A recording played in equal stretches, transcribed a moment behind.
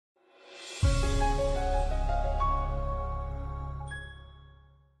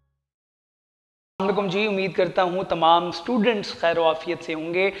वालेकुम जी। उम्मीद करता हूँ तमाम स्टूडेंट्स खैर आफियत से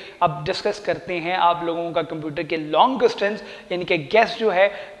होंगे। अब डिस्कस करते हैं आप लोगों का कंप्यूटर के लॉन्ग डिस्टेंस यानी कि गेस जो है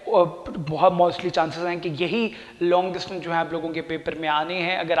बहुत मोस्टली चांसेस हैं कि यही लॉन्ग डिस्टेंस जो है आप लोगों के पेपर में आने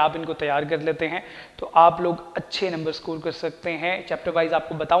हैं। अगर आप इनको तैयार कर लेते हैं तो आप लोग अच्छे नंबर स्कोर कर सकते हैं। चैप्टर वाइज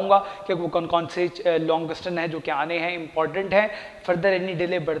आपको बताऊंगा कि वो कौन कौन से लॉन्ग डिस्टेंस हैं जो कि आने हैं, इंपॉर्टेंट है। फर्दर एनी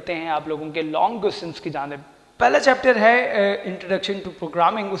डिले बढ़ते हैं आप लोगों के लॉन्ग डिस्टेंस की जानिब। पहला चैप्टर है इंट्रोडक्शन टू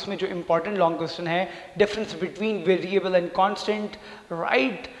प्रोग्रामिंग। उसमें जो इंपॉर्टेंट लॉन्ग क्वेश्चन है, difference between variable and constant,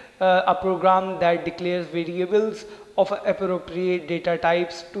 right a programme that declares variables of appropriate data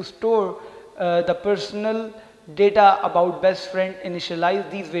types to store the personal data about best friend. Initialize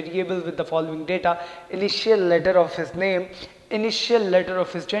these variables with the following data: initial letter of his name, initial letter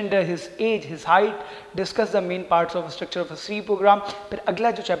of his gender, his age, his height. Discuss the main parts of a structure of a C program. फिर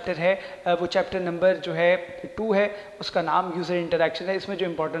अगला जो chapter है वो chapter number जो है 2 है, उसका नाम यूजर इंटरेक्शन है। इसमें जो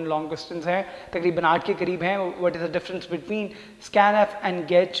इंपॉर्टेंट लॉन्ग क्वेश्चंस हैं तकरीबन 8 के करीब हैं। What is the difference between scanf and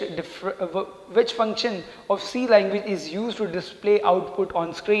get, which function of C language is used to display output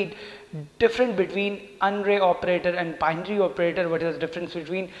on screen, different between array operator and binary operator, what is the difference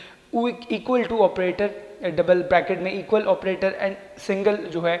between equal to operator, double bracket में equal operator and single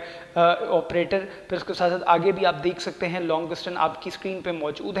जो है operator. फिर उसके साथ साथ आगे भी आप देख सकते हैं लॉन्ग डिस्टेंस आपकी स्क्रीन पे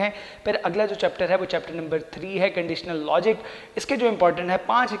मौजूद हैं। फिर अगला जो चैप्टर है वो चैप्टर नंबर 3 है, कंडीशनल लॉजिक। इसके जो इंपॉर्टेंट है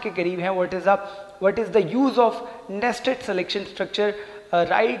 5 के करीब हैं। What is the use of nested selection structure,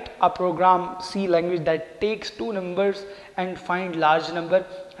 write a program C language that takes 2 numbers and find large number,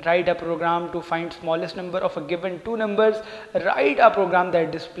 write a program to find smallest number of a given 2 numbers, write a program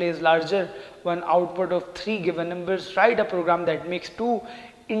that displays larger one output of 3 given numbers, write a program that makes 2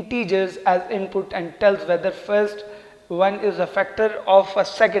 integers as input and tells whether first one is a factor of a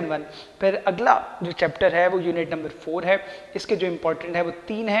second one। फिर अगला जो chapter है वो unit number 4 है। इसके जो important है वो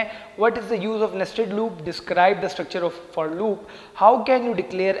 3 है। What is the use of nested loop, describe the structure of for loop, how can you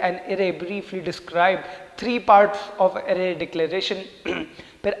declare an array, briefly describe 3 parts of array declaration.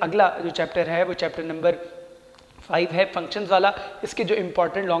 फिर अगला जो चैप्टर है वो चैप्टर नंबर 5 है, फंक्शंस वाला। इसके जो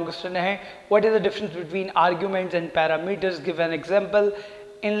इंपॉर्टेंट लॉन्ग क्वेश्चन है, what is the difference between arguments and parameters, give an example,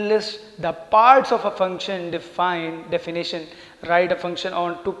 enlist the parts of a function, definition, write a function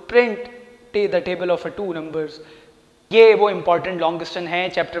on to print the table of 2 numbers। ये वो important long question है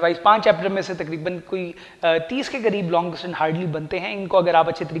chapter wise. 5 chapter में से तकरीबन कोई 30 के करीब long question hardly बनते हैं। इनको अगर आप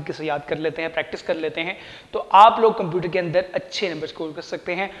अच्छे तरीके से याद कर लेते हैं, प्रैक्टिस कर लेते हैं तो आप लोग कंप्यूटर के अंदर अच्छे नंबर स्कोर कर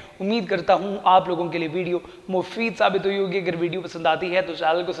सकते हैं। उम्मीद करता हूँ आप लोगों के लिए वीडियो मुफीद साबित हुई होगी। अगर वीडियो पसंद आती है तो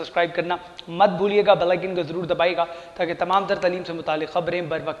चैनल को सब्सक्राइब करना मत भूलिएगा, बेल आइकन को जरूर दबाइएगा ताकि तमाम तर तालीम से मुतालिक खबरें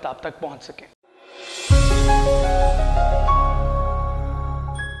बर वक्त आप तक पहुँच सकें।